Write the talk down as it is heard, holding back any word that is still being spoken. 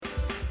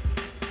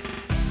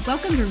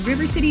Welcome to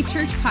River City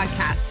Church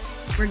Podcast.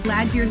 We're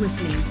glad you're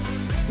listening.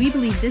 We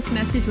believe this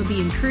message will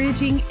be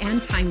encouraging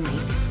and timely.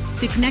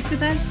 To connect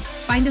with us,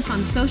 find us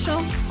on social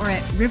or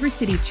at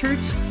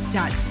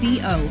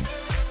rivercitychurch.co.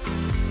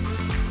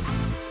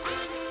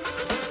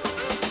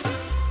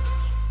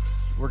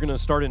 We're going to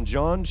start in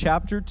John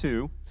chapter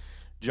 2.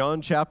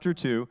 John chapter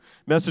 2.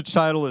 Message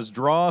title is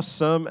Draw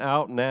Some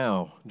Out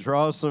Now.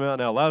 Draw Some Out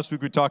Now. Last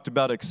week we talked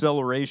about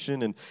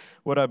acceleration and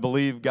what I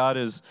believe God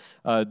is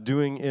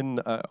doing in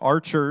our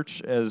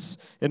church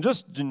and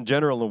just in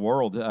general in the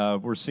world.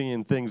 We're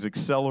seeing things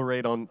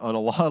accelerate on a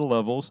lot of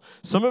levels.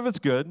 Some of it's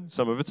good,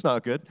 some of it's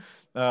not good.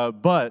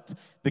 But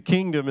the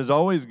kingdom is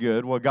always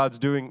good. What God's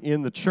doing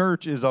in the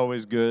church is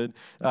always good.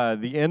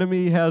 The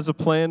enemy has a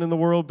plan in the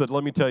world, but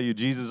let me tell you,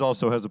 Jesus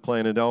also has a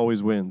plan and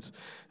always wins.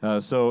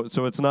 So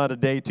it's not a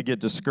day to get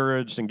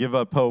discouraged and give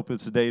up hope.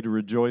 It's a day to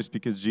rejoice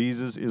because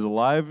Jesus is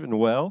alive and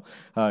well.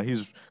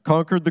 He's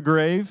conquered the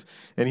grave,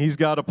 and he's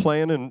got a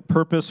plan and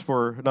purpose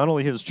for not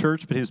only his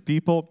church, but his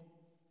people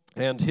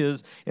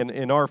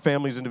and our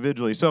families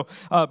individually. So,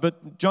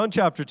 but John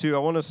chapter 2, I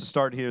want us to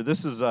start here.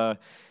 This is at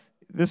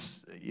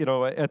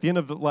the end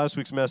of last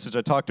week's message,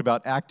 I talked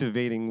about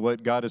activating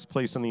what God has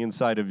placed on the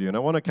inside of you. And I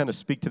want to kind of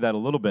speak to that a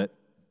little bit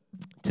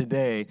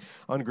today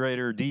on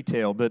greater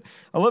detail. But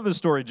I love this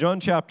story.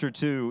 John chapter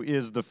 2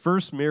 is the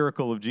first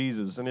miracle of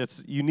Jesus. And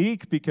it's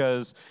unique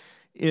because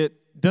it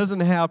doesn't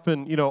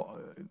happen,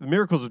 the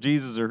miracles of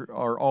Jesus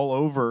are all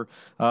over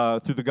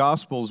through the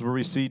Gospels, where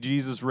we see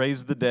Jesus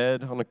raise the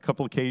dead on a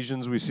couple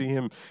occasions. We see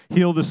him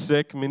heal the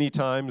sick many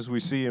times. We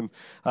see him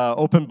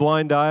open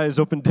blind eyes,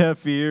 open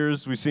deaf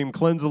ears. We see him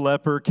cleanse a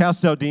leper,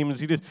 cast out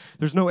demons.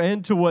 There's no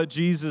end to what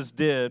Jesus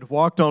did.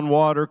 Walked on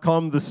water,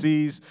 calmed the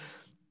seas.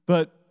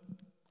 But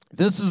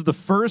this is the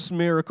first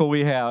miracle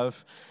we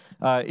have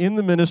in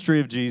the ministry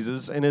of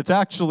Jesus, and it's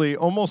actually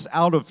almost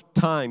out of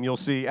time. You'll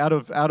see out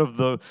of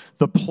the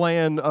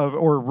plan of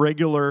or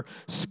regular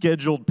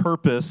scheduled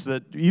purpose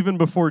that even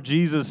before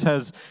Jesus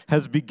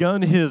has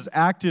begun his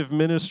active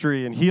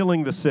ministry and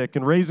healing the sick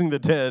and raising the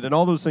dead and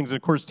all those things, and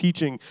of course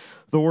teaching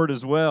the word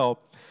as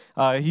well.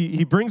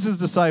 He brings his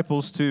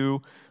disciples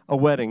to a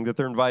wedding that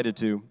they're invited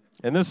to.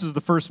 And this is the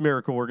first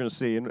miracle we're going to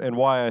see, and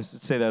why I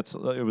say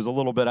it was a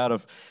little bit out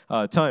of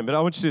time. But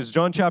I want you to see this,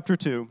 John chapter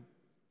 2.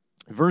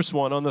 Verse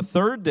 1, on the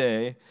third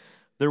day,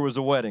 there was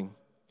a wedding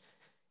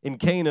in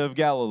Cana of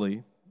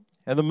Galilee,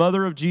 and the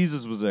mother of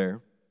Jesus was there.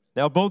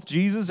 Now, both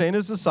Jesus and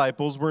his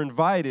disciples were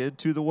invited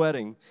to the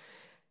wedding.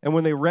 And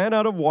when they ran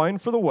out of wine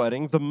for the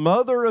wedding, the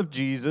mother of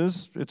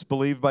Jesus, it's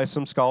believed by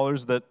some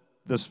scholars that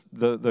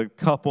the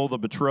couple, the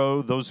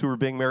betrothed, those who were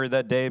being married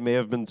that day may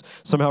have been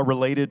somehow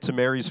related to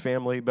Mary's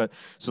family,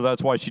 so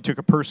that's why she took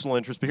a personal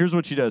interest. But here's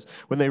what she does.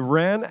 When they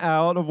ran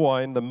out of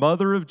wine, the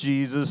mother of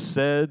Jesus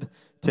said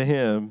to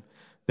him,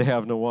 they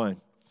have no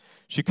wine.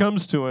 She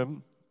comes to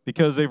him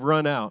because they've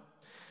run out.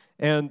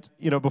 And,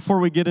 before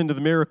we get into the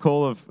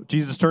miracle of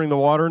Jesus turning the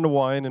water into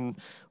wine and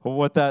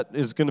what that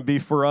is going to be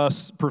for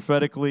us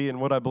prophetically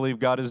and what I believe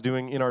God is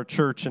doing in our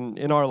church and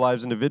in our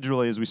lives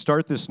individually as we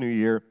start this new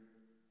year,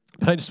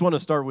 I just want to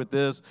start with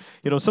this.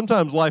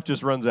 Sometimes life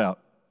just runs out.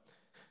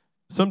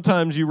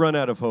 Sometimes you run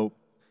out of hope.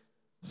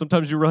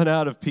 Sometimes you run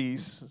out of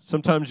peace.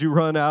 Sometimes you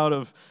run out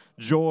of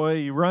joy.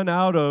 You run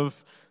out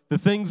of the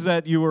things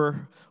that you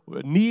were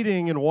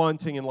needing and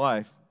wanting in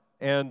life.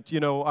 And,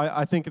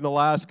 I think in the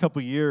last couple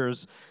of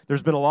years,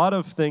 there's been a lot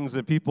of things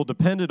that people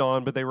depended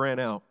on, but they ran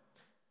out.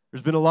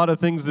 There's been a lot of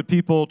things that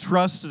people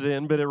trusted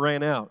in, but it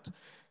ran out.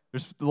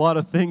 There's a lot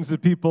of things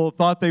that people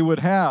thought they would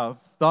have,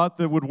 thought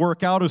that would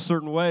work out a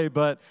certain way,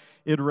 but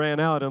it ran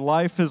out, and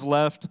life has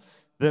left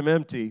them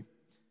empty.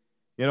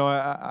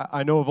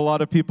 I know of a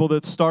lot of people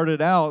that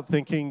started out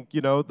thinking,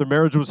 their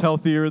marriage was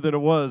healthier than it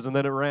was, and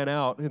then it ran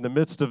out in the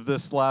midst of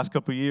this last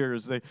couple of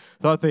years. They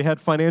thought they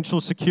had financial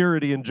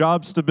security and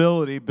job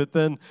stability, but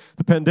then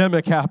the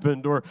pandemic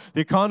happened, or the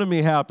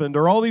economy happened,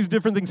 or all these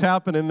different things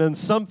happened, and then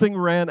something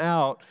ran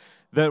out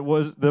that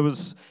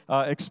was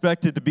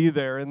expected to be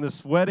there. In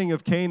this wedding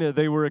of Cana,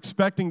 they were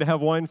expecting to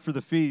have wine for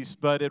the feast,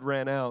 but it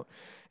ran out.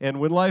 And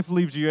when life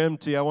leaves you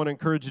empty, I want to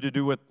encourage you to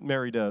do what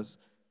Mary does.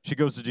 She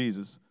goes to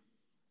Jesus.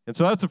 And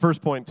so that's the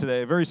first point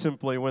today. Very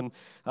simply, when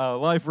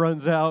life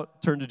runs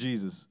out, turn to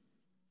Jesus.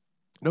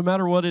 No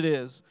matter what it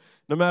is,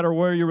 no matter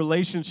where your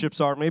relationships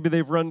are, maybe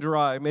they've run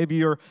dry, maybe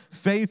your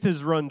faith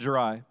has run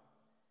dry.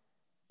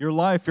 Your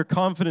life, your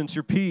confidence,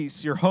 your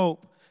peace, your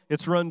hope,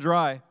 it's run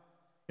dry.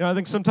 I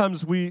think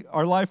sometimes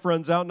our life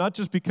runs out not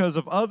just because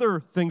of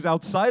other things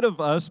outside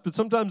of us, but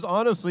sometimes,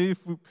 honestly, if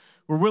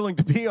we're willing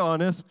to be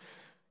honest,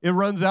 it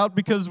runs out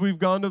because we've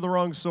gone to the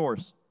wrong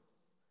source.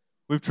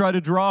 We've tried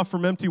to draw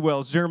from empty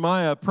wells.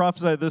 Jeremiah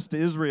prophesied this to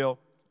Israel.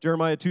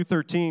 Jeremiah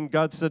 2:13,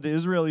 God said to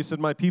Israel, he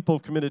said, my people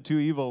have committed two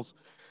evils.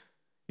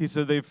 He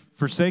said, they've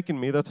forsaken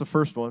me. That's the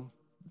first one.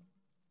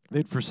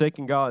 They'd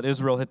forsaken God.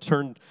 Israel had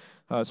turned,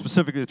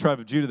 specifically the tribe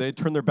of Judah, they had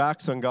turned their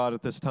backs on God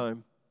at this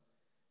time.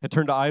 Had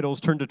turned to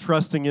idols, turned to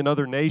trusting in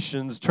other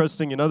nations,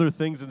 trusting in other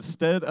things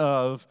instead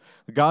of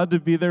God to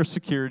be their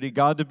security,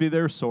 God to be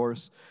their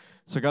source.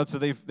 So God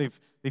said,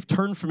 they've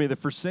turned from me, they've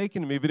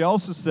forsaken me. But he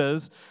also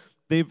says,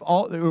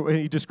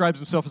 he describes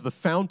himself as the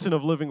fountain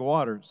of living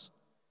waters.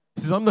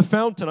 He says, I'm the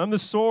fountain, I'm the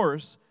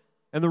source.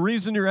 And the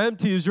reason you're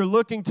empty is you're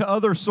looking to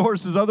other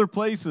sources, other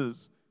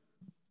places,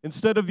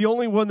 instead of the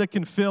only one that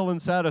can fill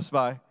and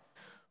satisfy.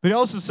 But he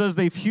also says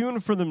they've hewn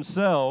for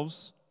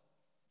themselves,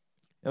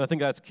 and I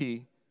think that's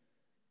key,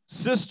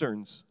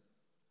 cisterns,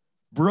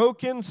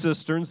 broken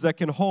cisterns that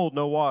can hold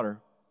no water.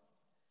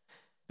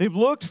 They've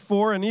looked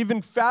for and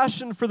even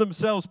fashioned for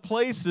themselves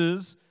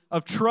places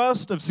of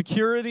trust, of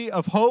security,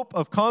 of hope,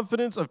 of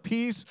confidence, of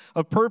peace,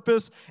 of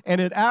purpose, and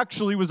it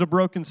actually was a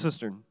broken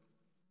cistern.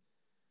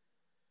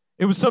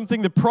 It was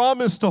something that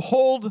promised to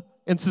hold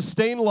and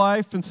sustain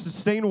life and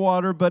sustain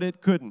water, but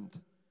it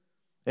couldn't,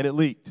 and it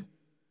leaked,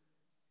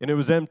 and it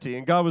was empty.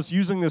 And God was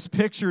using this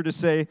picture to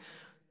say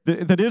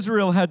that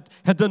Israel had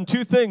done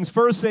two things.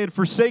 First, they had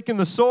forsaken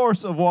the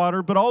source of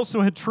water, but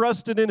also had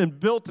trusted in and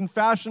built and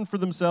fashioned for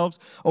themselves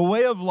a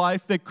way of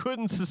life that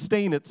couldn't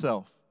sustain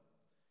itself.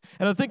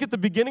 And I think at the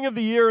beginning of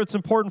the year, it's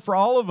important for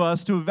all of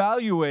us to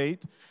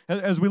evaluate,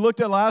 as we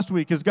looked at last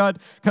week, as God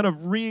kind of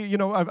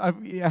I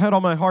had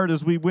on my heart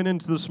as we went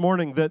into this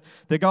morning that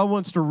God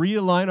wants to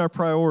realign our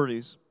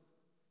priorities,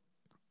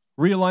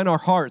 realign our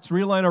hearts,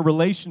 realign our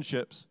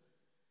relationships.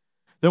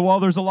 That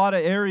while there's a lot of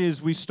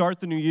areas we start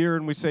the new year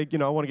and we say,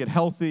 I want to get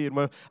healthy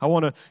and I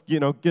want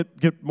to,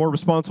 get more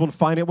responsible in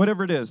finance,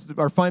 whatever it is,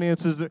 our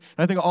finances,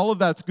 I think all of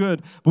that's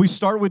good. But we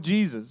start with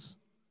Jesus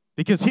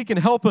because he can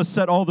help us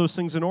set all those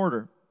things in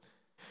order.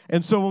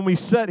 And so when we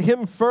set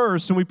him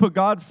first and we put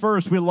God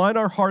first, we align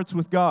our hearts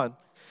with God.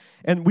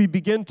 And we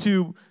begin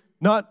to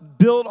not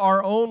build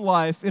our own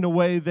life in a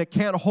way that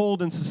can't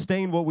hold and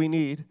sustain what we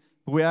need,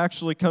 but we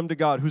actually come to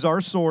God, who's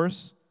our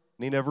source,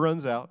 and he never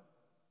runs out.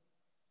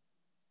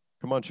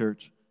 Come on,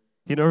 church.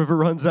 He never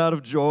runs out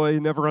of joy. He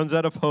never runs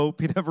out of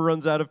hope. He never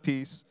runs out of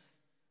peace.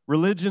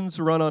 Religions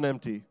run on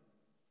empty.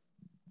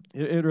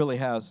 It really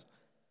has.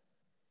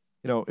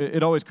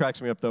 It always cracks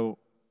me up, though,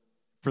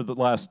 for the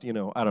last, I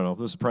don't know,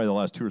 this is probably the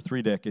last 2 or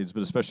 3 decades,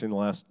 but especially in the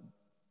last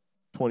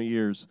 20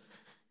 years,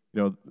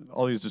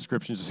 all these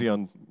descriptions you see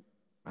on,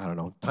 I don't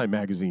know, Time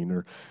Magazine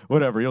or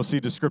whatever. You'll see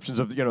descriptions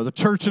of, the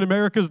church in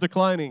America is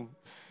declining.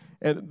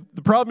 And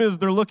the problem is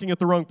they're looking at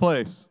the wrong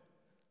place.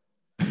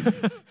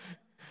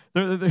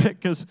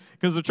 Because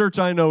the church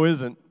I know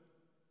isn't.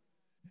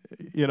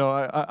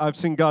 I've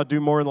seen God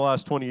do more in the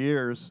last 20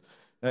 years.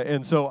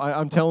 And so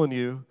I'm telling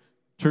you,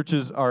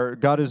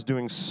 God is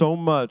doing so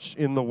much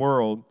in the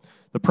world.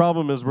 The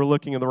problem is we're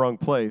looking in the wrong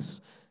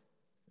place.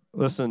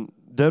 Listen,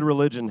 dead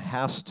religion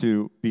has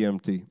to be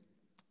empty.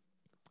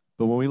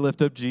 But when we lift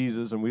up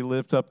Jesus and we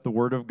lift up the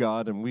Word of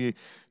God and we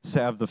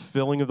have the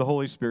filling of the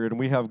Holy Spirit and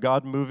we have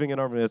God moving in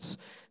our midst,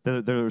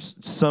 there's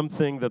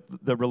something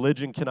that the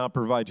religion cannot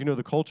provide.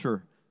 The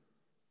culture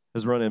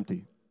has run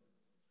empty.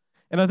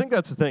 And I think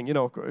that's the thing.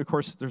 Of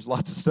course, there's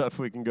lots of stuff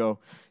we can go,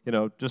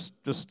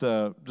 just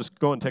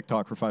go on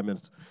TikTok for 5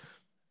 minutes.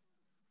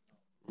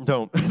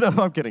 Don't. No,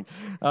 I'm kidding.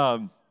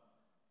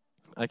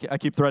 I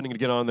keep threatening to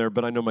get on there,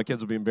 but I know my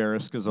kids will be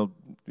embarrassed because they'll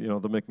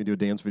make me do a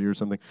dance video or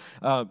something.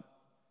 But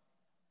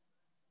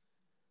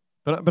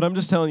I'm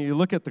just telling you, you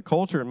look at the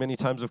culture, and many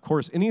times, of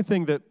course,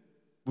 anything that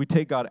we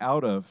take God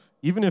out of,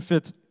 even if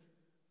it's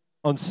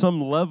on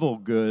some level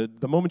good,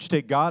 the moment you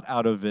take God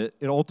out of it,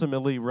 it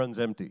ultimately runs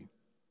empty.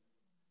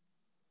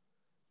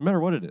 No matter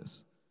what it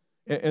is.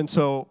 And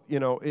so,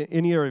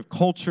 any area of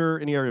culture,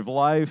 any area of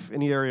life,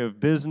 any area of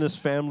business,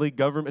 family,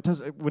 government,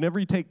 whenever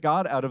you take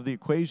God out of the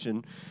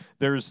equation,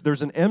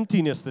 there's an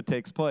emptiness that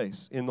takes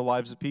place in the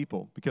lives of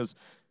people because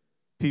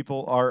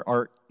people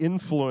are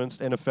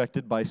influenced and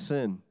affected by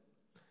sin.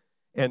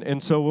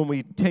 And so when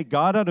we take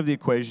God out of the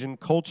equation,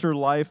 culture,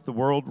 life, the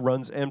world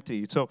runs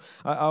empty. So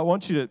I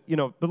want you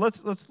to, but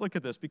let's look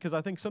at this because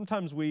I think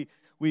sometimes we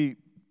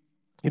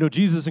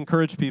Jesus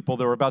encouraged people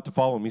that were about to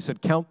follow him. He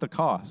said, count the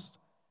cost.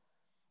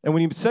 And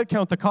when he said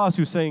count the cost,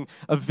 he was saying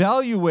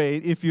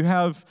evaluate if you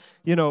have,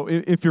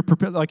 if you're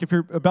prepared, like if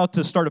you're about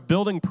to start a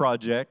building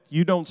project,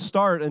 you don't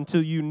start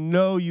until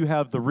you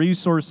have the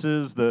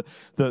resources, the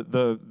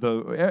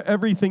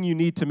everything you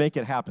need to make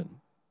it happen.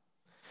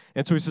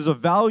 And so he says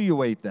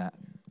evaluate that.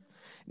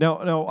 Now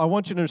I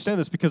want you to understand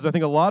this because I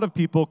think a lot of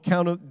people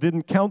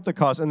didn't count the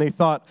cost and they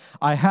thought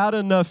I had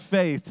enough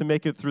faith to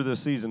make it through this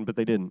season, but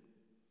they didn't.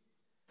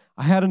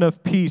 I had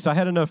enough peace. I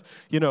had enough,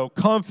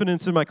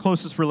 confidence in my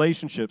closest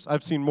relationships.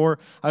 I've seen more.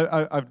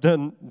 I've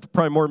done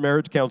probably more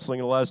marriage counseling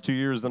in the last 2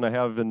 years than I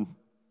have in,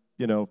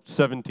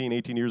 17,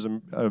 18 years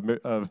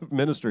of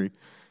ministry.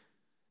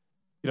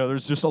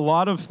 There's just a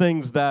lot of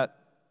things that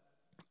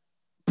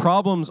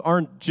problems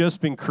aren't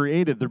just being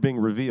created, they're being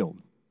revealed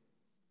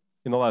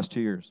in the last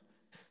 2 years.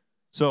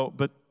 So,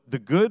 but the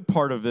good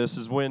part of this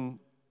is when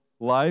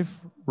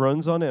life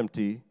runs on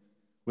empty,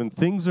 when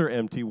things are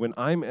empty, when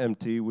I'm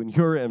empty, when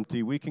you're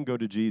empty, we can go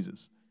to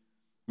Jesus.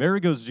 Mary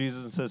goes to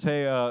Jesus and says,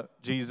 hey,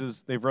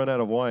 Jesus, they've run out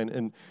of wine.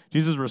 And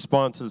Jesus'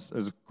 response is,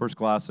 of course,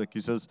 classic.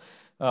 He says,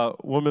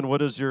 woman, what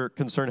does your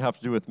concern have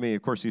to do with me?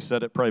 Of course, he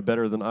said it probably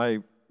better than I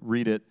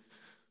read it.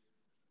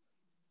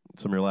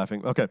 Some of you are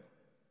laughing. Okay.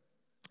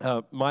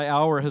 My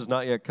hour has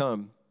not yet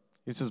come.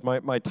 He says,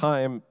 my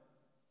time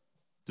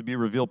to be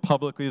revealed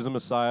publicly as a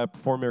Messiah,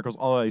 perform miracles,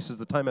 all that. He says,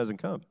 the time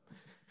hasn't come.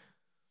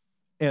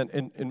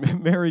 And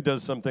Mary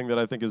does something that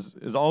I think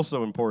is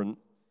also important.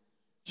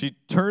 She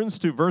turns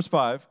to verse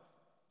 5.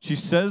 She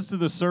says to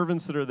the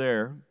servants that are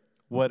there,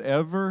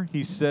 whatever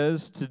he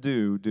says to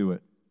do, do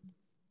it.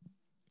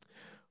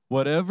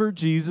 Whatever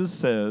Jesus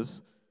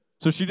says.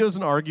 So she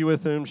doesn't argue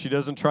with him. She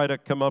doesn't try to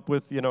come up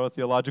with, a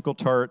theological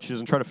chart. She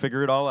doesn't try to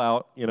figure it all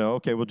out.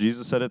 Okay, well,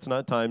 Jesus said it's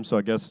not time, so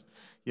I guess,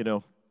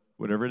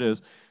 whatever it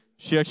is.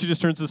 She actually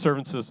just turns to the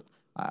servant and says,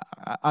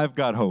 I've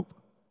got hope.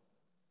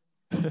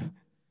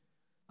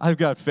 I've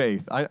got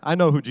faith. I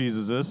know who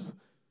Jesus is.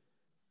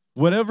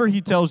 Whatever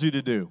he tells you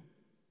to do,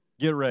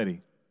 get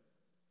ready.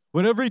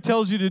 Whatever he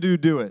tells you to do,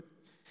 do it.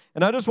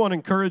 And I just want to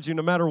encourage you,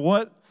 no matter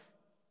what,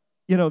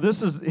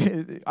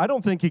 I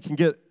don't think it can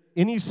get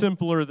any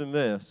simpler than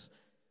this.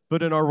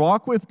 But in our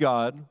walk with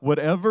God,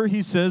 whatever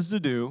he says to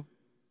do,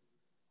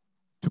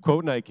 to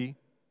quote Nike,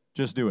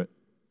 just do it.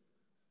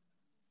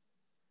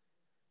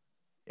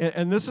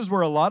 And this is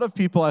where a lot of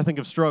people, I think,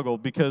 have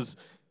struggled because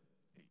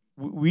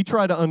we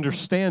try to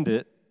understand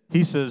it.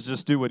 He says,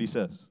 just do what he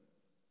says.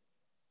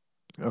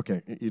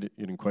 Okay, you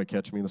didn't quite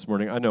catch me this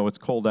morning. I know it's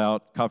cold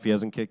out. Coffee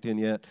hasn't kicked in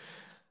yet.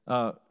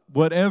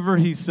 Whatever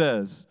he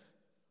says,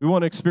 we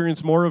want to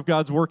experience more of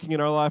God's working in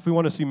our life. We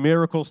want to see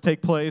miracles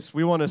take place.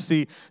 We want to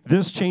see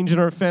this change in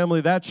our family,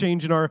 that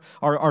change in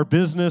our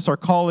business, our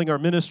calling, our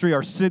ministry,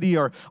 our city,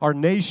 our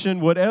nation.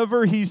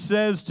 Whatever he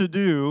says to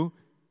do,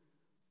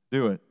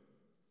 do it.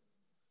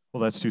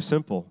 Well, that's too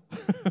simple.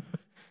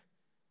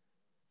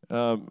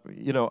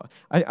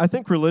 I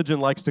think religion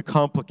likes to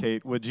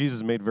complicate what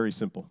Jesus made very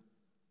simple.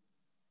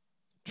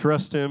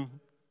 Trust him,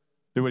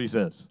 do what he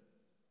says.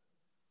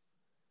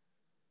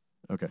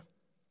 Okay.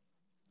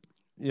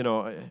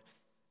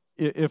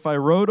 If I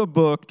wrote a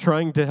book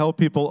trying to help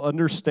people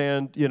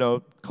understand,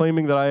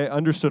 claiming that I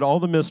understood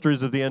all the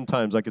mysteries of the end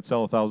times, I could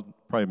sell probably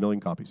 1 million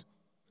copies.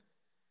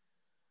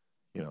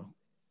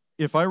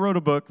 If I wrote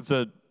a book that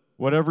said,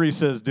 whatever he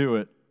says, do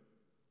it.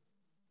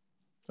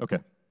 Okay,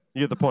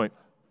 you get the point.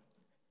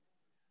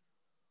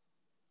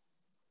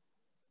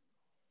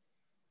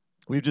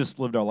 We've just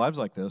lived our lives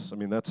like this. I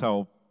mean, that's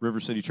how River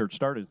City Church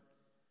started.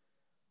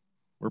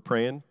 We're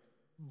praying,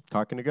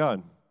 talking to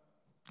God.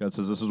 God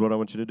says, this is what I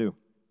want you to do.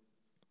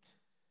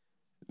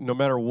 No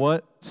matter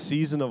what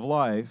season of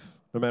life,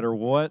 no matter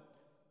what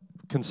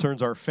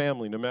concerns our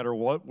family, no matter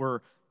what we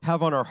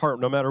have on our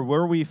heart, no matter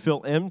where we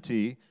feel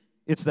empty,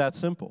 it's that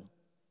simple.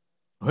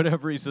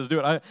 Whatever he says, do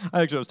it.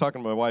 I was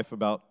talking to my wife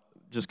about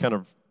just kind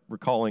of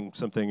recalling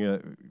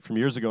something from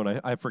years ago, and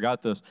I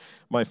forgot this.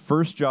 My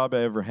first job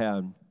I ever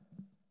had,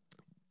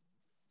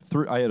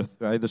 I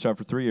had this job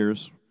for 3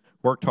 years,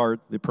 worked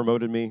hard, they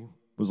promoted me,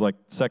 was like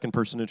second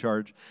person in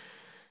charge.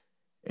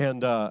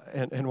 And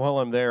while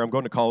I'm there, I'm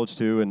going to college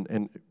too,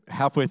 and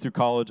halfway through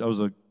college, I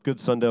was a good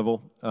Sun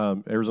Devil,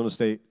 Arizona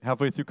State.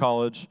 Halfway through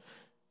college,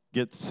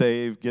 get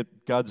saved,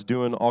 God's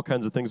doing all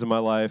kinds of things in my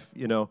life,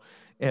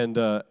 and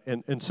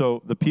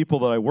so the people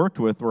that I worked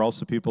with were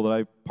also people that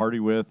I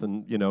partied with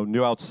and,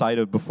 knew outside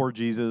of before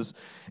Jesus,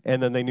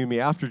 and then they knew me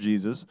after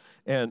Jesus.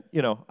 And,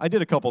 I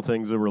did a couple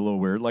things that were a little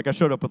weird. Like I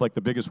showed up with like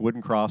the biggest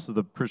wooden cross that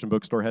the Christian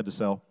bookstore had to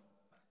sell.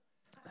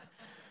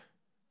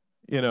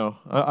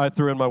 I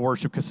threw in my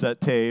worship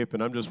cassette tape,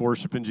 and I'm just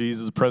worshiping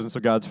Jesus. The presence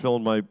of God's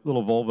filling my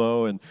little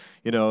Volvo, and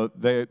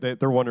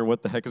they're wondering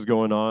what the heck is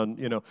going on.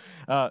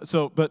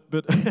 But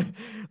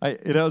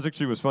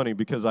it was funny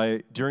because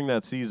during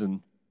that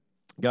season,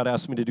 God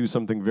asked me to do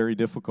something very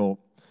difficult,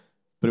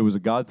 but it was a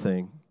God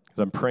thing because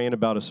I'm praying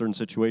about a certain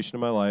situation in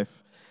my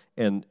life,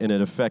 and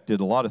it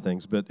affected a lot of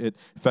things, but it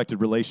affected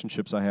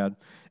relationships I had,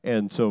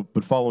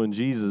 but following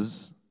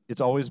Jesus,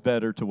 it's always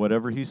better to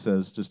whatever he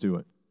says, just do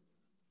it.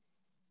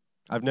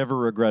 I've never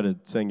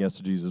regretted saying yes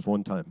to Jesus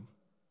one time.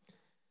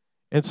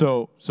 And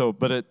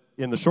but it,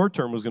 in the short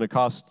term, was going to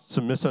cost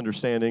some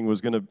misunderstanding, was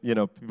going to,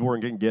 people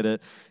weren't going to get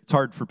it. It's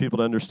hard for people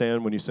to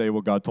understand when you say,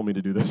 well, God told me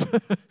to do this.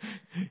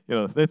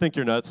 They think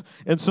you're nuts.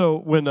 And so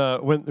when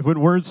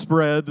word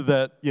spread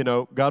that,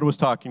 God was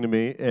talking to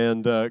me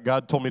and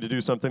God told me to do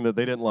something that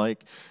they didn't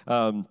like,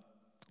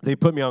 they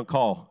put me on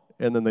call,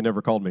 and then they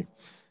never called me.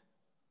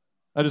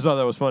 I just thought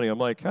that was funny. I'm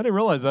like, I didn't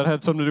realize that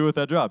had something to do with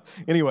that job.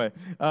 Anyway,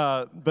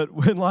 but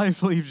when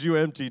life leaves you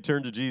empty,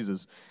 turn to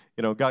Jesus.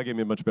 God gave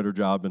me a much better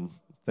job, and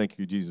thank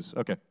you, Jesus.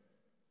 Okay.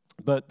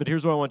 But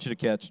here's what I want you to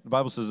catch. The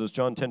Bible says this,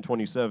 John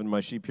 10:27,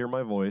 my sheep hear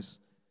my voice.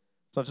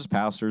 It's not just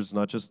pastors,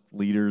 not just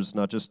leaders,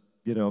 not just,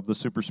 the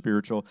super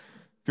spiritual.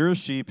 If you're a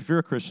sheep, if you're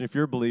a Christian, if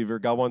you're a believer,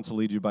 God wants to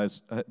lead you by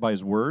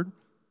his word,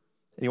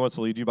 and he wants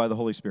to lead you by the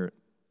Holy Spirit.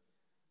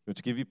 He wants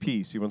to give you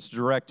peace. He wants to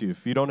direct you.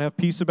 If you don't have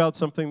peace about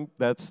something,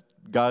 that's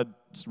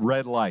God's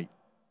red light.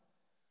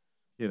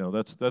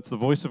 That's the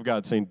voice of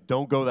God saying,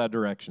 don't go that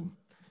direction.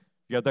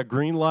 You got that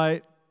green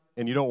light,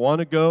 and you don't want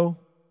to go.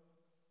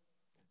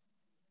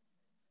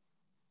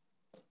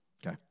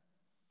 Okay.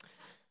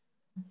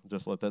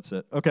 Just let that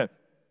sit. Okay.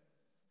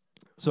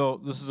 So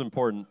this is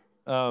important.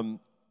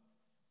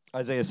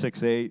 Isaiah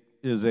 6:8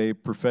 is a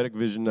prophetic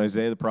vision.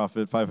 Isaiah the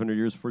prophet, 500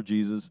 years before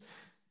Jesus,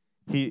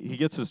 he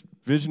gets this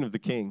vision of the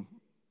king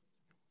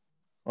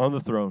on the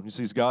throne. He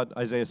sees God,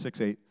 Isaiah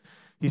 6:8.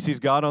 He sees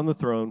God on the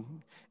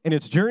throne, and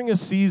it's during a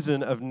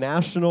season of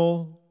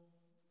national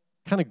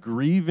kind of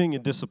grieving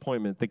and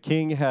disappointment. The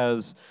king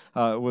was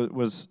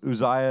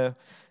Uzziah.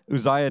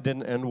 Uzziah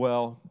didn't end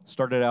well.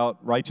 Started out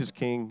righteous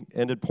king,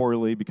 ended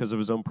poorly because of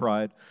his own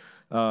pride.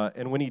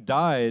 And when he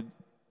died,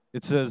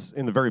 it says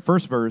in the very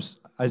first verse,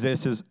 Isaiah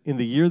says, "In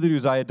the year that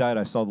Uzziah died,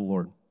 I saw the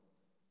Lord."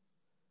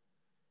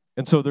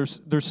 And so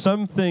there's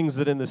some things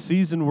that in the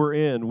season we're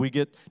in, we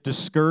get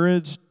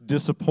discouraged,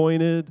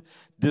 disappointed,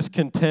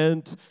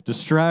 discontent,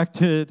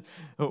 distracted.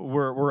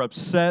 We're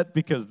upset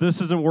because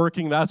this isn't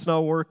working, that's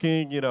not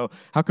working.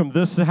 How come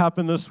this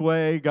happened this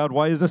way? God,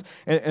 why is this?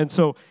 And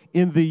so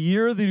in the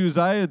year that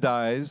Uzziah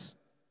dies,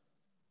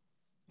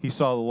 he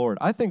saw the Lord.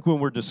 I think when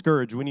we're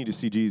discouraged, we need to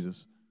see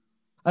Jesus.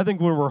 I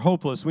think when we're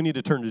hopeless, we need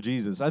to turn to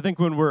Jesus. I think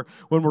when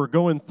we're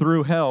going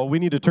through hell, we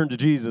need to turn to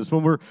Jesus.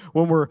 When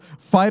we're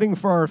fighting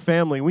for our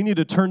family, we need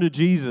to turn to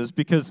Jesus,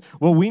 because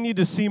what we need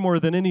to see more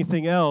than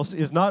anything else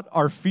is not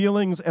our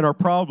feelings and our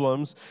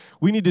problems.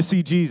 We need to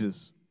see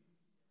Jesus.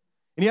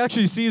 And he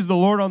actually sees the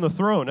Lord on the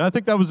throne. And I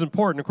think that was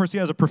important. Of course, he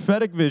has a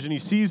prophetic vision. He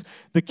sees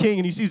the king,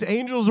 and he sees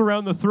angels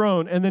around the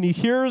throne, and then he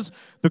hears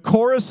the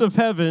chorus of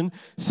heaven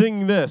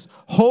singing this: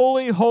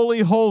 "Holy, holy,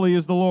 holy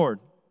is the Lord."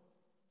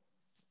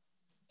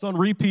 It's on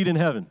repeat in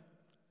heaven.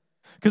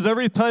 Because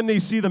every time they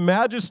see the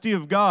majesty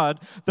of God,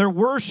 their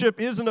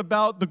worship isn't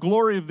about the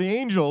glory of the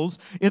angels,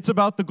 it's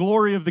about the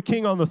glory of the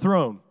king on the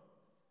throne.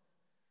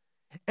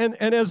 And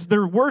as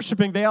they're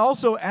worshiping, they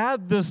also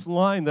add this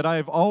line that I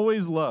have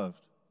always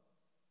loved: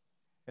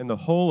 "And the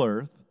whole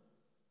earth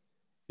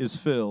is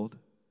filled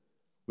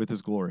with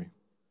his glory."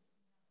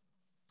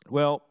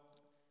 Well,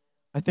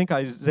 I think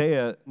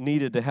Isaiah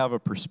needed to have a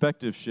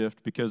perspective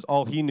shift, because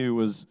all he knew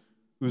was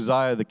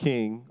Uzziah the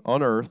king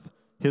on earth,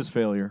 his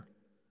failure.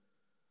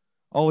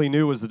 All he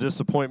knew was the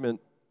disappointment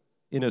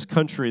in his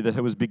country that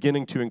was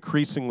beginning to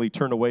increasingly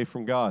turn away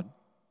from God.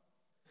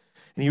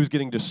 And he was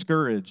getting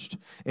discouraged,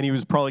 and he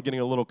was probably getting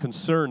a little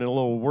concerned and a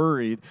little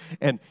worried.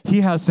 And he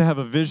has to have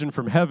a vision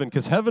from heaven,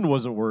 because heaven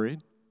wasn't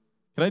worried.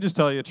 Can I just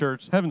tell you,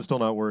 church, heaven's still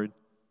not worried.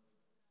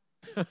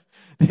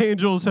 The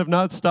angels have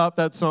not stopped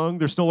that song.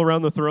 They're still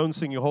around the throne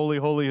singing, "Holy,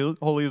 holy,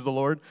 holy is the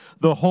Lord."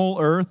 The whole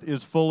earth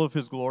is full of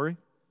his glory.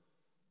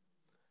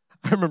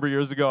 I remember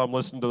years ago, I'm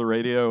listening to the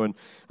radio, and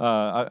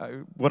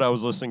what I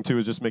was listening to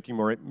was just making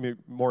me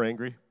more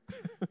angry.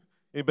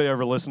 Anybody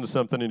ever listen to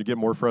something and you get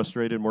more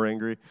frustrated, more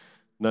angry?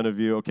 None of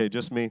you? Okay,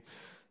 just me.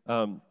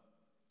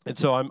 And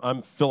so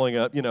I'm filling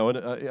up, and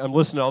I'm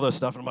listening to all this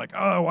stuff, and I'm like,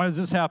 oh, why is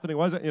this happening?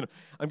 Why is that?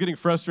 I'm getting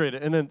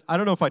frustrated. And then I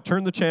don't know if I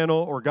turned the channel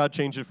or God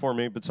changed it for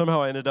me, but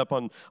somehow I ended up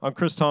on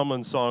Chris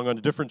Tomlin's song on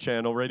a different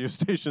channel, radio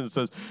station, that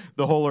says,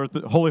 "The whole earth,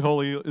 holy,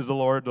 holy is the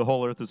Lord, the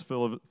whole earth is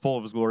full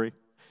of his glory."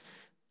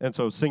 And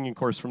so singing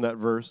chorus from that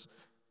verse.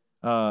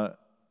 And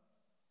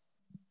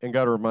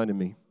God reminded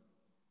me,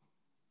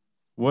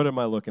 what am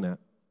I looking at?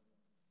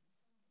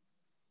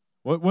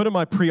 What am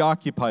I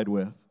preoccupied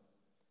with?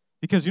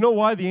 Because you know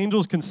why the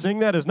angels can sing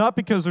that is not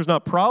because there's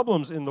not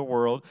problems in the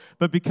world,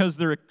 but because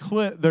the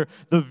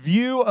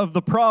view of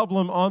the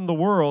problem on the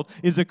world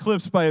is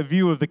eclipsed by a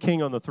view of the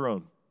king on the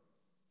throne.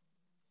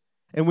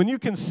 And when you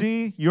can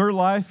see your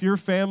life, your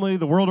family,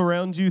 the world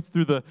around you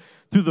through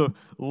the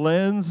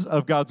lens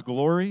of God's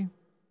glory,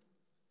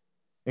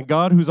 and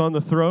God who's on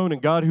the throne,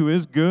 and God who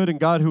is good, and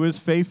God who is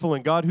faithful,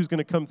 and God who's going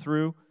to come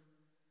through,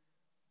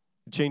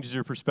 it changes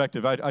your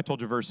perspective. I told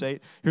you verse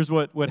 8. Here's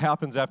what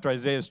happens after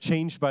Isaiah is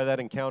changed by that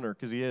encounter,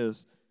 because he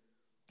is.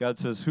 God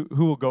says, who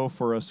will go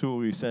for us? Who will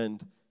we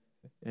send?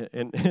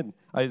 And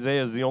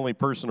Isaiah is the only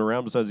person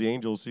around besides the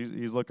angels.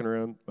 He's looking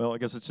around. Well, I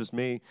guess it's just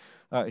me.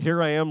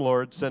 Here I am,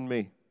 Lord, send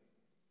me.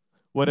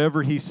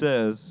 Whatever he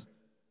says,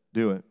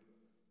 do it.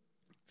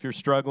 If you're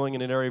struggling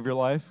in an area of your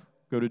life,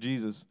 go to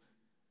Jesus.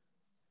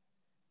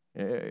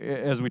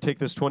 As we take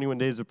this 21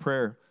 days of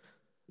prayer,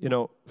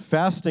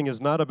 fasting is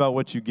not about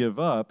what you give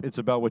up, it's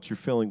about what you're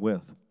filling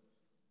with.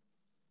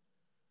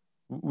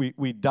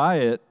 We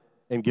diet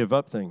and give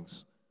up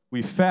things.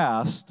 We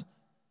fast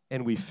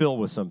and we fill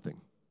with something.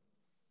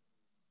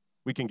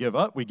 We give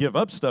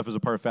up stuff as a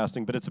part of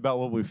fasting, but it's about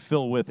what we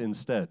fill with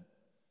instead.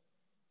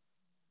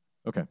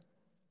 Okay.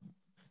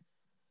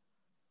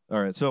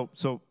 All right, so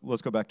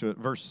let's go back to it.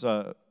 Verse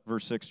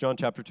 6, John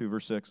chapter 2,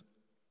 verse 6.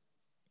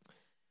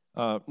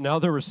 Now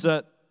there were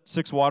set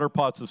 6 water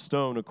pots of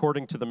stone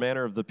according to the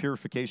manner of the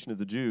purification of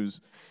the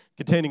Jews,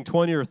 containing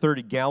 20 or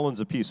 30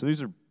 gallons apiece. So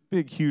these are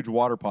big, huge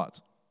water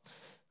pots.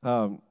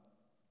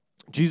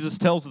 Jesus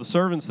tells the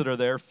servants that are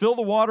there, fill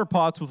the water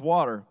pots with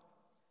water.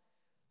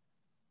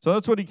 So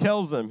that's what he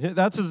tells them.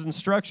 That's his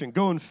instruction.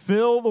 Go and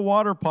fill the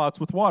water pots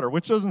with water,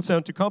 which doesn't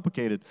sound too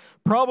complicated.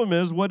 Problem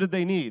is, what did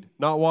they need?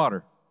 Not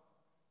water.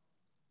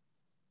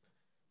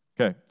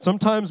 Okay,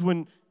 sometimes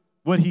when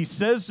what he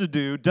says to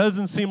do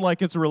doesn't seem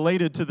like it's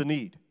related to the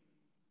need.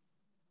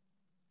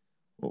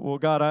 Well,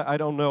 God, I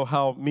don't know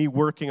how me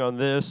working on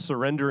this,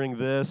 surrendering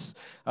this,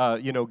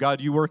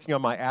 God, you working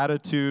on my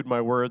attitude,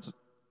 my words.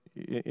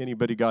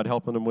 Anybody God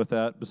helping them with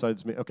that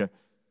besides me? Okay.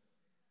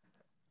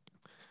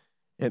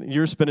 And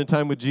you're spending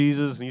time with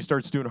Jesus, and he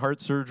starts doing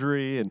heart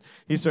surgery, and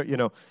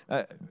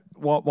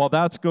while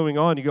that's going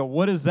on, you go,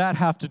 what does that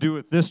have to do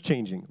with this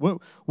changing?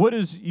 What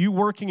does you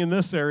working in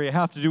this area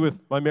have to do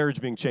with my marriage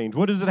being changed?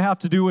 What does it have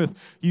to do with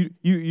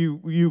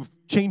you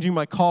changing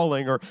my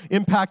calling or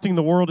impacting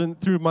the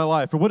world through my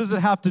life? Or what does it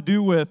have to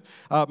do with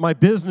my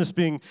business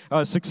being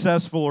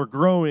successful or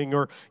growing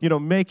or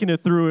making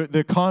it through the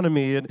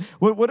economy? And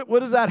what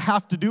does that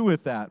have to do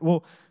with that?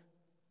 Well,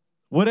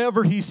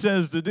 whatever he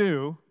says to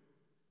do,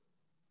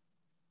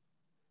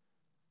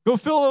 go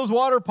fill those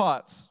water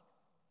pots.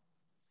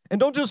 And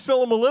don't just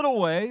fill them a little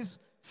ways,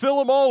 fill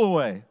them all the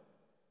way.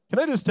 Can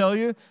I just tell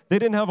you, they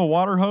didn't have a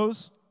water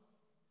hose.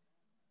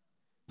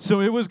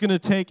 So it was going to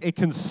take a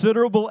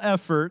considerable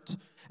effort,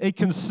 a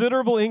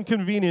considerable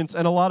inconvenience,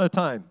 and a lot of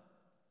time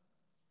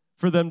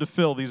for them to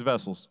fill these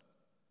vessels.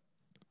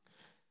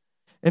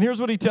 And here's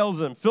what he tells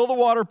them. Fill the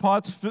water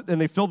pots,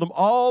 and they filled them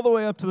all the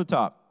way up to the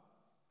top.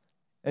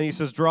 And he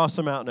says, draw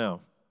some out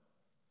now.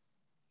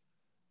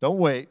 Don't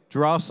wait.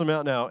 Draw some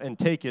out now and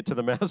take it to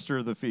the master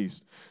of the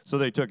feast. So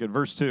they took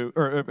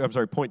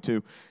it. Point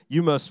 2.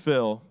 You must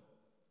fill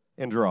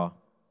and draw.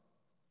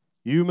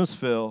 You must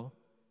fill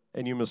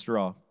and you must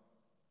draw.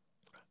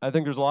 I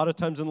think there's a lot of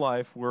times in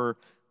life we're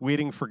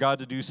waiting for God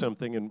to do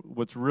something, and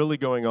what's really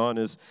going on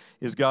is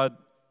God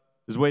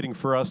is waiting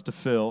for us to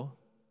fill.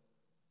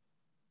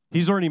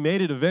 He's already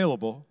made it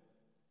available.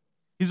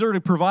 He's already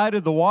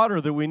provided the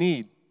water that we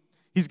need.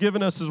 He's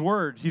given us his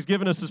word. He's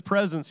given us his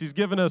presence. He's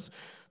given us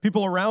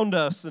people around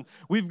us, and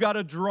we've got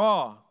to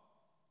draw.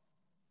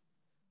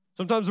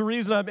 Sometimes the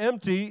reason I'm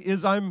empty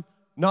is I'm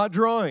not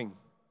drawing.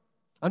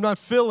 I'm not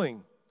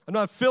filling. I'm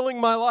not filling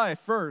my life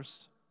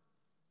first.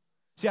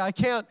 See, I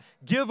can't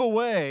give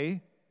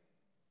away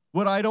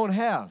what I don't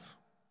have.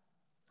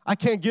 I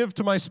can't give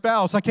to my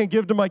spouse. I can't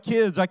give to my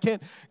kids. I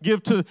can't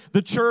give to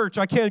the church.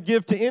 I can't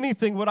give to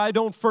anything what I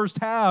don't first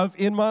have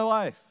in my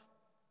life.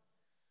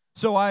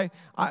 So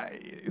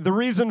the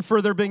reason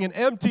for there being an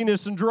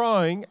emptiness and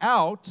drawing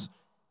out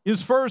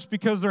is first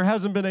because there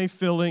hasn't been a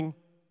filling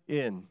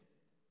in.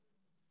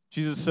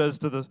 Jesus says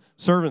to the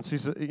servants, he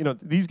said,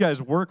 these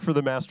guys work for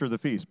the master of the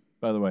feast,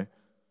 by the way.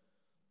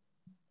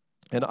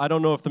 And I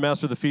don't know if the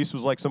master of the feast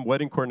was like some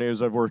wedding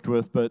coordinators I've worked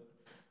with, but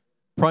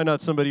probably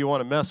not somebody you want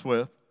to mess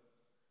with.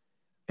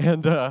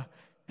 And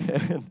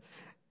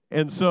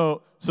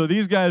so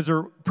these guys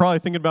are probably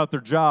thinking about their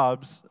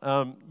jobs.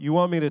 You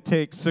want me to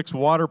take 6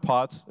 water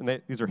pots,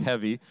 and these are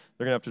heavy.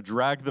 They're going to have to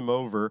drag them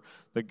over.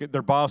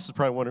 Their boss is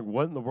probably wondering,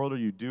 what in the world are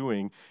you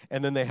doing?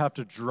 And then they have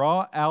to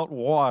draw out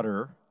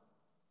water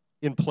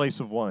in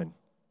place of wine.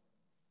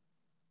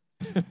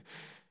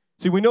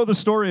 See, we know the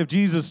story of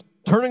Jesus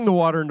turning the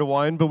water into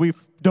wine, but we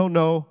don't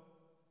know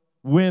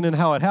when and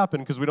how it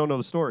happened because we don't know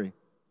the story.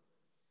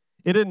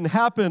 It didn't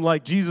happen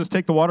like Jesus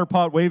take the water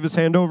pot, wave his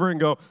hand over, and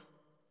go,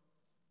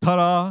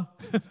 ta-da.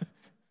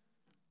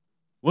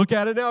 Look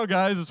at it now,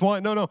 guys. It's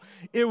wine. No.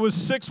 It was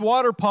 6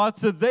 water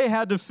pots that they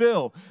had to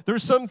fill.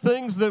 There's some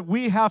things that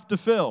we have to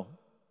fill.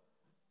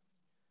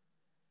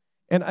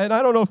 And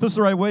I don't know if this is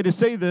the right way to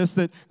say this,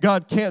 that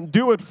God can't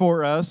do it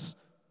for us,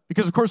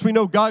 because, of course, we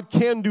know God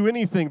can do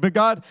anything. But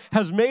God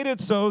has made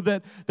it so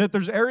that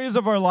there's areas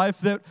of our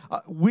life that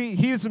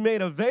He's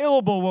made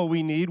available what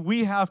we need.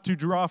 We have to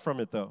draw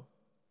from it, though.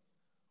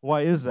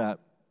 Why is that?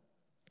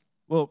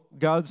 Well,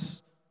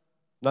 God's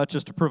not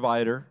just a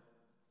provider.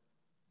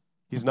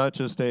 He's not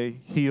just a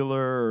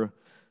healer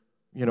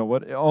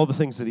or, all the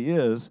things that he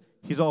is.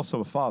 He's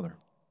also a father.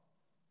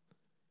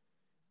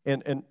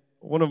 And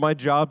one of my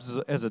jobs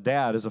as a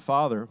dad, as a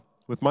father,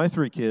 with my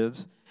 3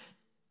 kids,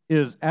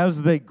 is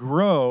as they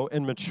grow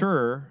and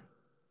mature,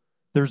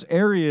 there's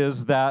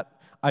areas that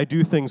I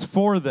do things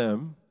for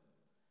them,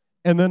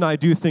 and then I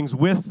do things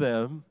with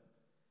them,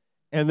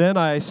 and then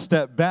I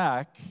step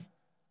back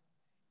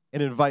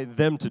and invite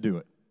them to do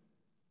it.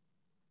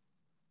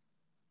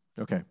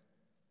 Okay.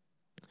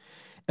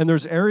 And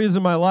there's areas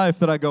in my life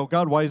that I go,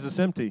 God, why is this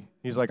empty?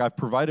 He's like, I've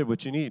provided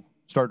what you need.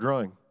 Start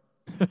drawing.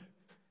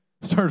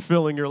 Start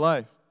filling your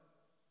life.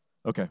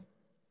 Okay.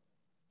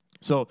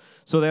 So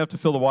they have to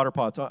fill the water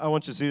pots. I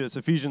want you to see this.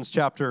 Ephesians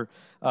chapter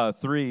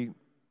 3,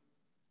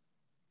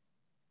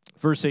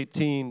 verse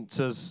 18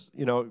 says,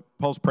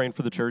 Paul's praying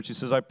for the church. He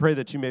says, I pray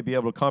that you may be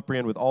able to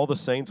comprehend with all the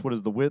saints what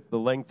is the width, the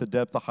length, the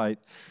depth, the height,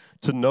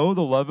 to know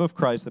the love of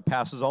Christ that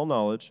passes all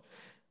knowledge,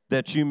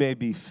 that you may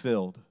be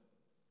filled.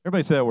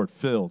 Everybody say that word,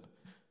 filled.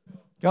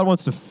 God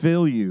wants to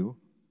fill you,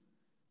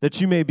 that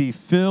you may be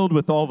filled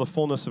with all the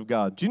fullness of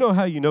God. Do you know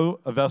how you know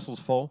a vessel's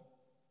full?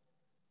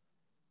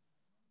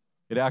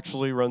 It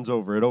actually runs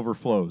over. It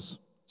overflows.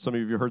 Some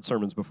of you have heard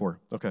sermons before.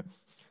 Okay.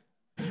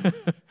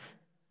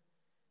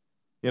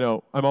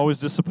 I'm always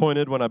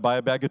disappointed when I buy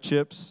a bag of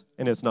chips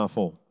and it's not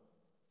full.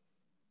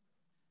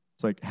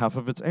 It's like half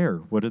of it's air.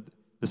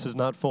 This is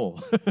not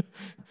full.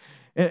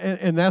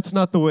 and that's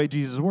not the way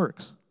Jesus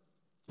works.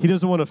 He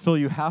doesn't want to fill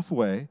you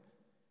halfway.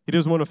 He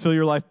doesn't want to fill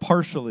your life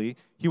partially.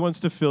 He wants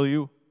to fill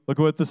you, look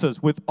at what this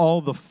says, with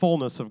all the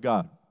fullness of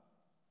God.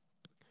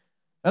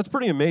 That's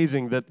pretty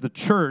amazing that the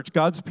church,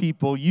 God's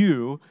people,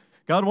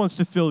 God wants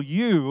to fill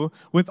you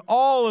with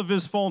all of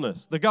his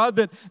fullness. The God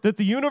that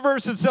the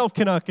universe itself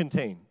cannot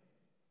contain,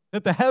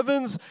 that the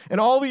heavens and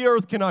all the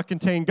earth cannot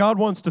contain. God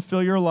wants to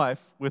fill your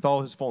life with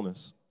all his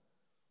fullness.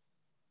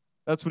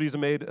 That's what he's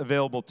made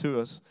available to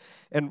us.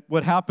 And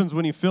what happens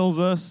when he fills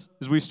us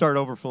is we start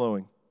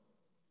overflowing.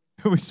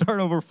 We start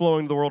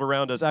overflowing to the world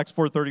around us. Acts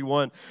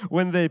 4:31,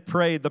 when they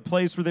prayed, the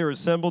place where they were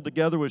assembled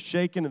together was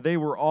shaken, and they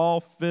were all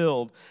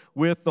filled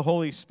with the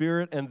Holy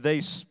Spirit, and they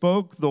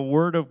spoke the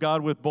word of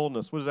God with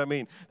boldness. What does that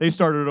mean? They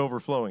started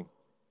overflowing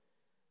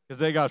because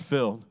they got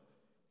filled,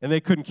 and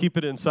they couldn't keep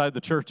it inside the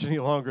church any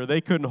longer.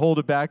 They couldn't hold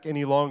it back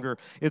any longer.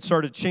 It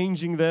started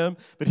changing them.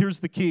 But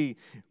here's the key.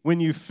 When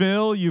you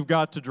fill, you've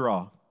got to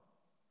draw.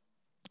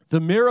 The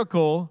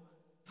miracle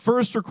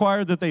first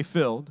required that they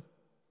filled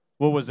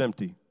what was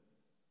empty.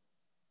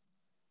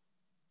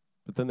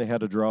 But then they had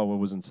to draw what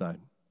was inside.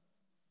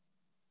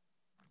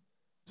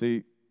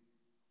 See,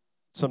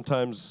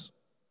 sometimes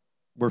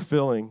we're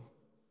filling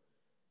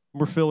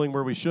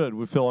where we should.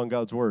 We fill on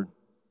God's word.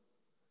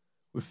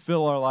 We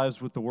fill our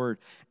lives with the word,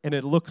 and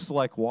it looks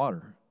like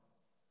water.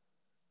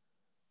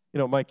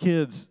 My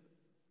kids,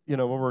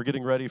 when we're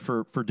getting ready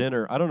for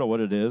dinner, I don't know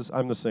what it is.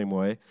 I'm the same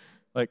way.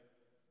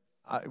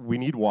 We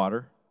need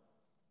water.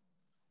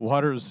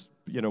 Water's,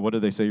 what do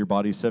they say? Your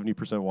body's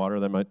 70% water.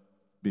 I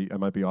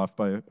might be off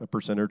by a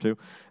percent or two.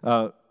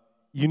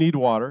 You need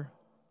water.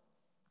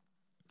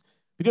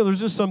 There's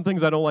just some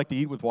things I don't like to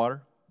eat with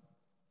water.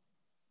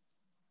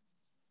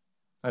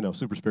 I know,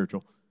 super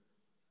spiritual.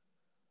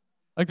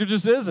 There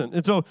just isn't.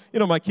 And so,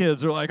 my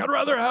kids are like, I'd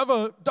rather have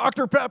a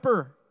Dr.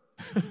 Pepper.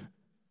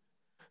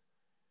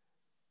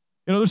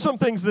 There's some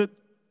things that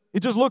it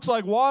just looks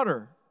like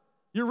water.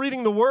 You're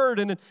reading the word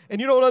and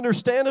you don't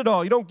understand it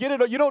all. You don't get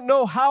it. You don't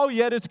know how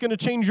yet it's going to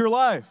change your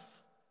life.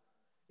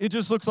 It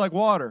just looks like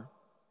water.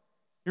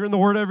 You're in the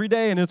word every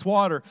day and it's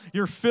water.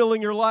 You're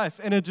filling your life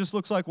and it just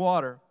looks like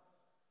water.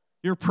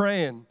 You're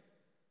praying,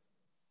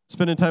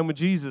 spending time with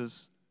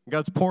Jesus.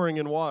 God's pouring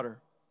in water,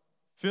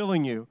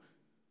 filling you.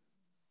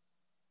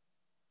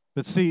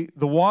 But see,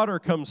 the water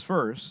comes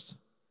first,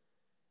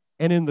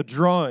 and in the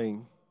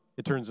drawing,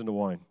 it turns into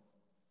wine.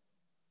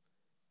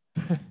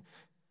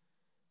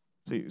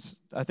 See,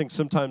 I think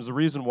sometimes the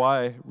reason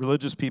why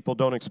religious people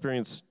don't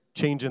experience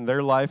change in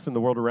their life and the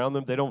world around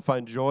them, they don't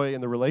find joy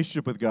in the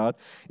relationship with God,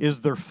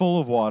 is they're full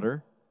of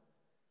water,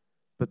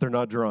 but they're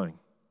not drawing.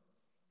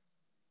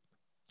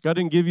 God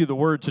didn't give you the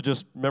word to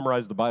just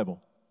memorize the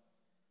Bible.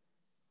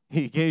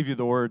 He gave you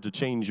the word to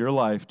change your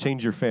life,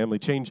 change your family,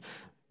 change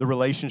the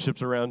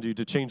relationships around you,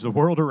 to change the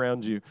world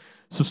around you.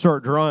 So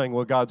start drawing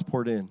what God's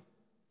poured in.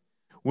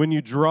 When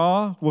you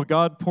draw what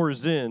God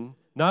pours in,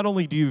 not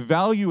only do you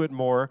value it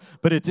more,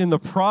 but it's in the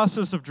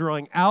process of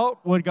drawing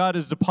out what God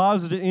has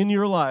deposited in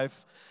your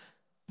life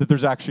that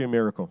there's actually a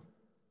miracle.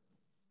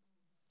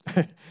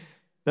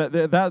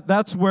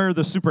 That's where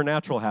the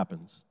supernatural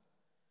happens.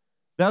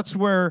 That's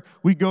where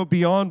we go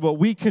beyond what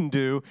we can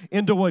do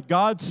into what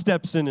God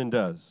steps in and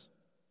does.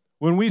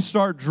 When we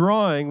start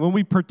drawing, when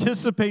we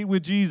participate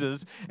with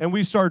Jesus and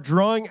we start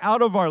drawing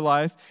out of our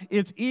life,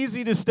 it's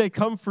easy to stay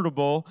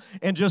comfortable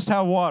and just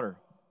have water.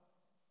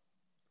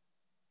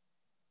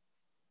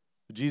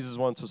 Jesus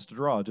wants us to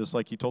draw, just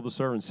like he told the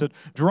servants. He said,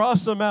 draw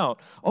some out.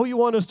 Oh, you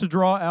want us to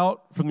draw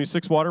out from these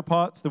 6 water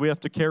pots that we have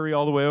to carry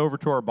all the way over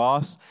to our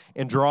boss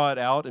and draw it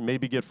out and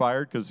maybe get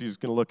fired because he's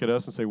going to look at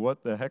us and say,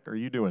 what the heck are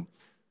you doing?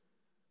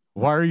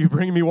 Why are you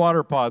bringing me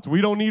water pots? We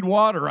don't need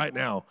water right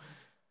now.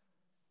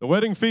 The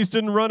wedding feast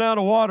didn't run out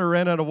of water,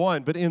 ran out of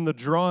wine. But in the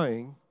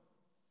drawing,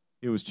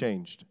 it was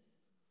changed.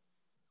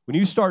 When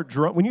you start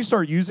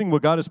using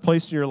what God has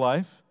placed in your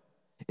life,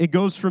 it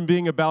goes from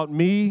being about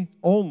me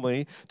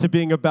only to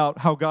being about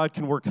how God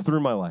can work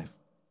through my life.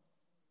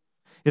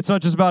 It's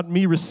not just about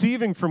me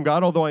receiving from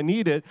God, although I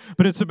need it,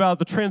 but it's about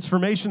the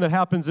transformation that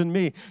happens in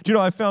me. Do you know,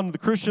 I found the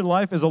Christian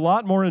life is a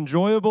lot more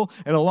enjoyable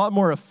and a lot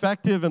more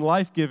effective and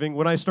life-giving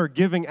when I start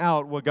giving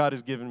out what God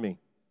has given me.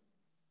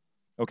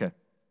 Okay.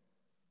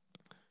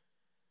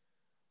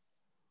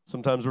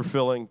 Sometimes we're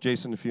filling,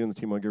 Jason, if you and the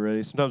team want to get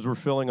ready, sometimes we're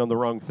filling on the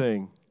wrong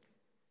thing,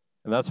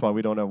 and that's why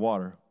we don't have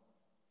water.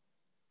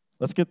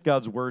 Let's get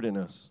God's word in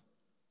us.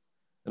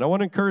 And I want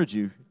to encourage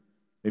you,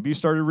 maybe you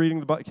started reading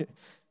the Bible.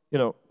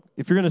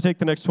 If you're going to take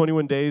the next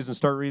 21 days and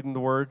start reading the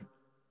word,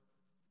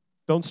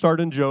 don't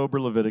start in Job or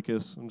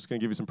Leviticus. I'm just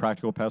going to give you some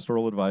practical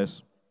pastoral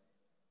advice.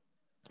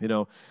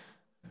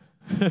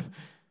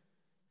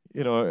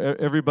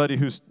 Everybody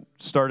who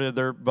started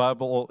their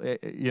Bible,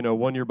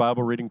 1-year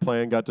Bible reading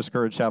plan got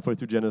discouraged halfway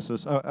through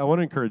Genesis. I want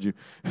to encourage you.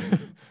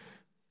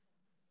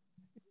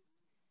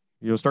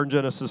 Start in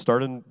Genesis,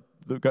 start in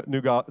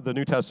the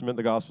New Testament,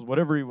 the Gospels,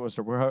 whatever you want to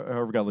start,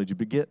 however God leads you.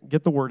 But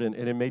get the word in,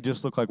 and it may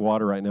just look like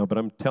water right now, but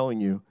I'm telling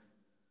you,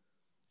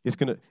 it's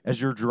going to,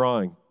 as you're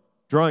drawing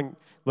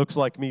looks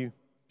like me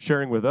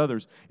sharing with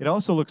others. It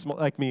also looks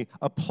like me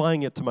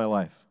applying it to my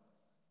life.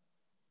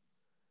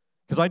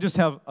 Because I just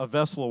have a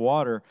vessel of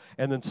water,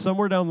 and then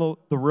somewhere down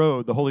the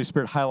road, the Holy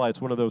Spirit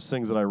highlights one of those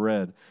things that I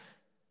read.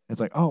 It's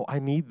like, oh, I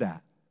need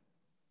that.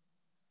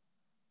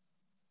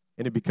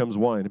 And it becomes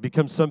wine. It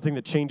becomes something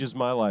that changes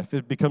my life.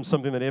 It becomes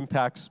something that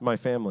impacts my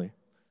family.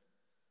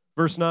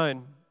 Verse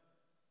 9,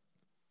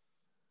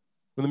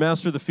 when the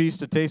master of the feast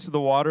had tasted the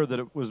water that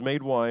it was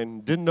made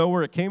wine, didn't know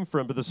where it came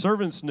from, but the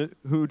servants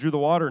who drew the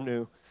water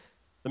knew.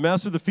 The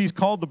master of the feast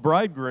called the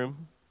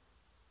bridegroom,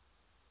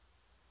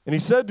 and he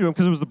said to him,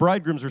 because it was the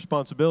bridegroom's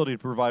responsibility to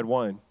provide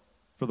wine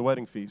for the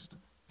wedding feast.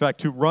 In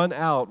fact, to run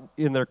out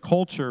in their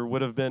culture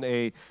would have been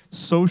a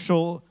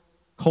social,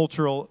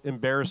 cultural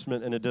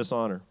embarrassment and a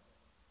dishonor.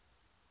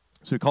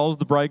 So he calls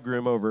the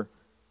bridegroom over,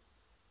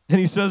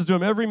 and he says to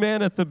him, every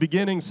man at the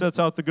beginning sets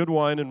out the good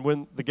wine, and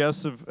when the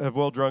guests have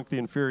well drunk the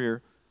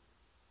inferior,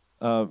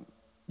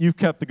 you've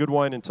kept the good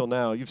wine until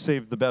now. You've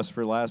saved the best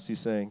for last, he's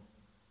saying.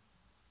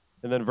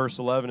 And then verse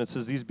 11, it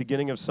says, these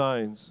beginning of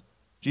signs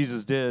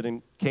Jesus did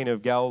in Cana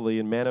of Galilee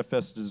and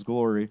manifested his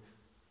glory,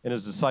 and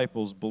his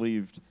disciples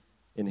believed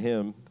in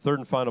him. Third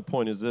and final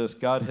point is this: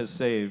 God has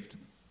saved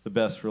the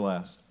best for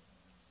last.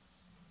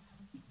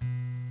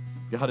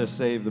 God has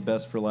saved the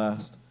best for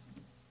last.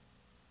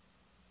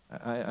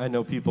 I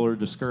know people are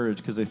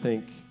discouraged because they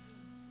think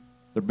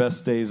their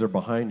best days are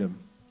behind them.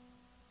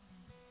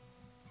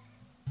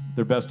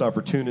 Their best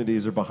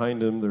opportunities are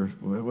behind them, their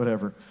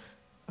whatever.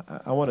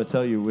 I want to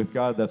tell you, with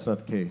God, that's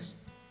not the case.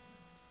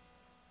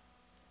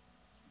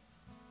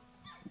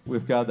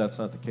 With God, that's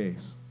not the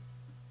case.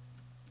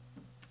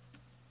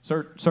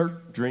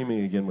 Start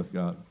dreaming again with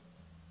God.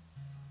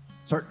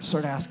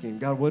 Start asking,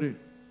 God, what are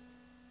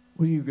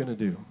you going to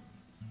do?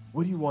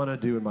 What do you want to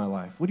do in my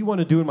life? What do you want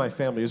to do in my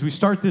family? As we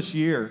start this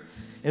year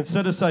and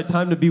set aside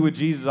time to be with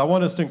Jesus, I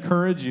want us to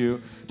encourage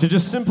you to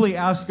just simply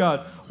ask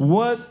God,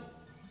 what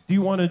do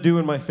you want to do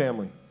in my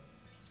family?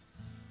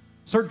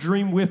 Start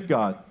dream with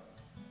God.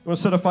 You want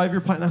to set a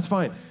 5-year plan? That's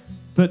fine.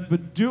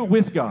 But do it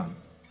with God.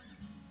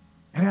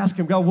 And ask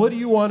him, God, what do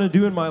you want to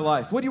do in my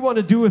life? What do you want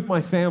to do with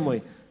my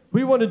family? What do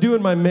you want to do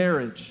in my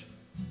marriage?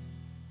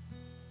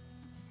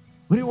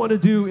 What do you want to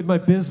do in my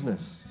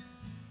business?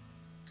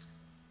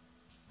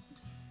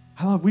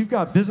 We've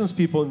got business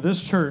people in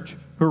this church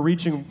who are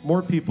reaching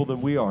more people than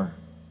we are.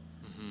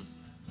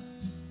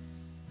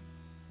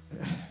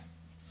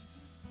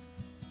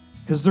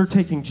 Because they're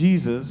taking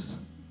Jesus,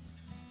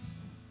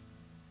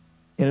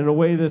 and in a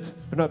way they're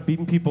not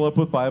beating people up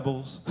with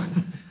Bibles.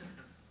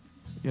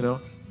 They're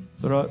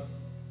not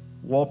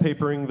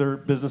wallpapering their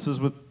businesses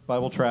with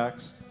Bible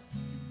tracts.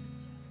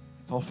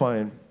 It's all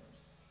fine.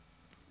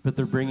 But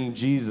they're bringing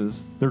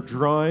Jesus. They're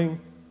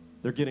drawing.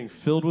 They're getting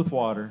filled with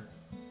water.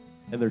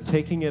 And they're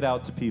taking it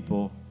out to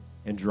people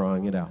and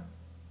drawing it out.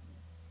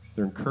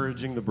 They're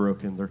encouraging the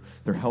broken.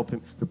 They're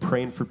helping. They're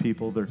praying for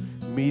people. They're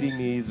meeting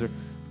needs.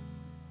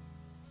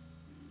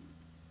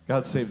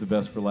 God saved the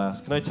best for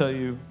last. Can I tell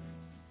you,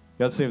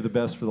 God saved the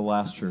best for the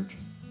last church.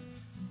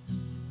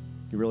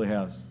 He really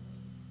has.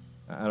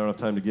 I don't have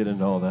time to get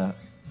into all that.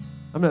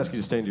 I'm going to ask you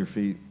to stand to your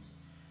feet.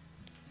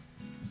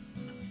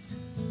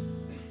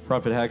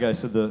 Prophet Haggai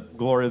said the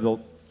glory of the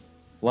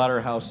latter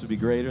house would be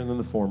greater than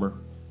the former.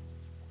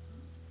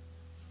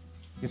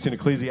 You can see in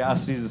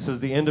Ecclesiastes, it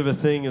says the end of a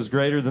thing is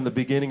greater than the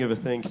beginning of a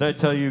thing. Can I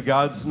tell you,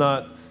 God's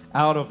not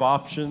out of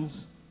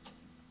options.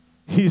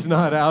 He's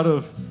not out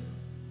of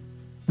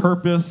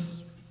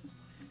purpose.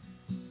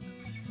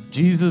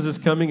 Jesus is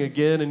coming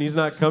again, and he's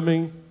not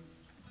coming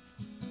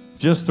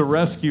just to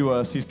rescue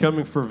us. He's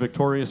coming for a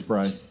victorious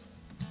bride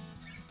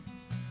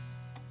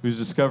who's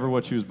discovered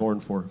what she was born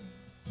for.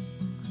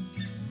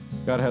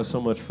 God has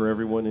so much for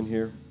everyone in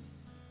here.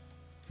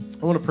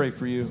 I want to pray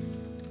for you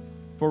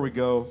before we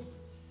go.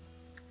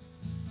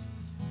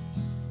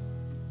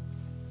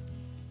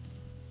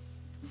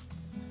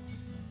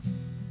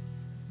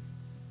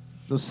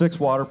 Those 6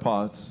 water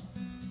pots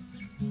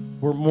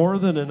were more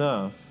than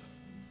enough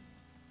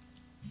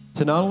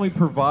to not only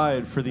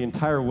provide for the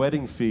entire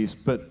wedding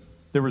feast, but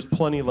there was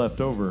plenty left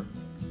over.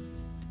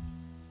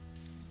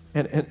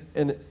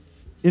 And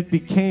it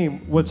became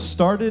what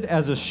started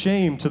as a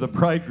shame to the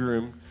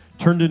bridegroom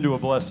turned into a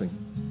blessing.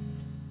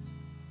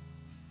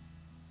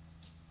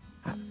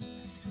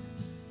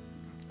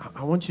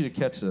 I want you to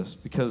catch this,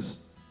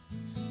 because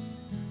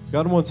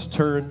God wants to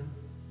turn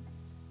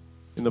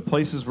in the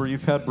places where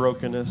you've had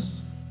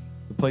brokenness,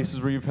 the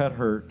places where you've had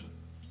hurt,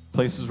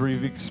 places where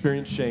you've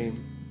experienced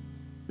shame,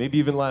 maybe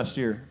even last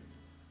year,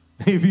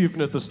 maybe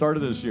even at the start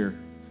of this year.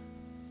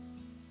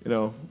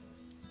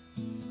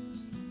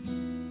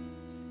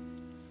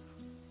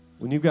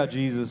 When you've got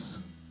Jesus,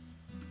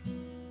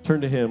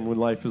 turn to him when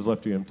life has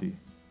left you empty.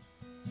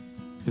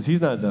 Because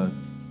he's not done.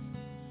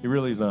 He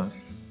really is not.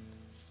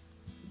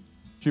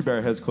 Would you bow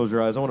your heads, close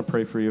your eyes? I want to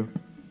pray for you.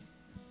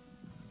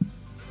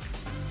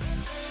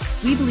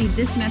 We believe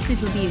this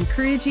message will be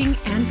encouraging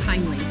and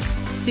timely.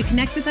 To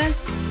connect with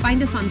us,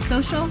 find us on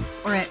social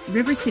or at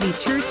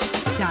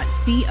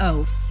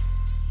rivercitychurch.co.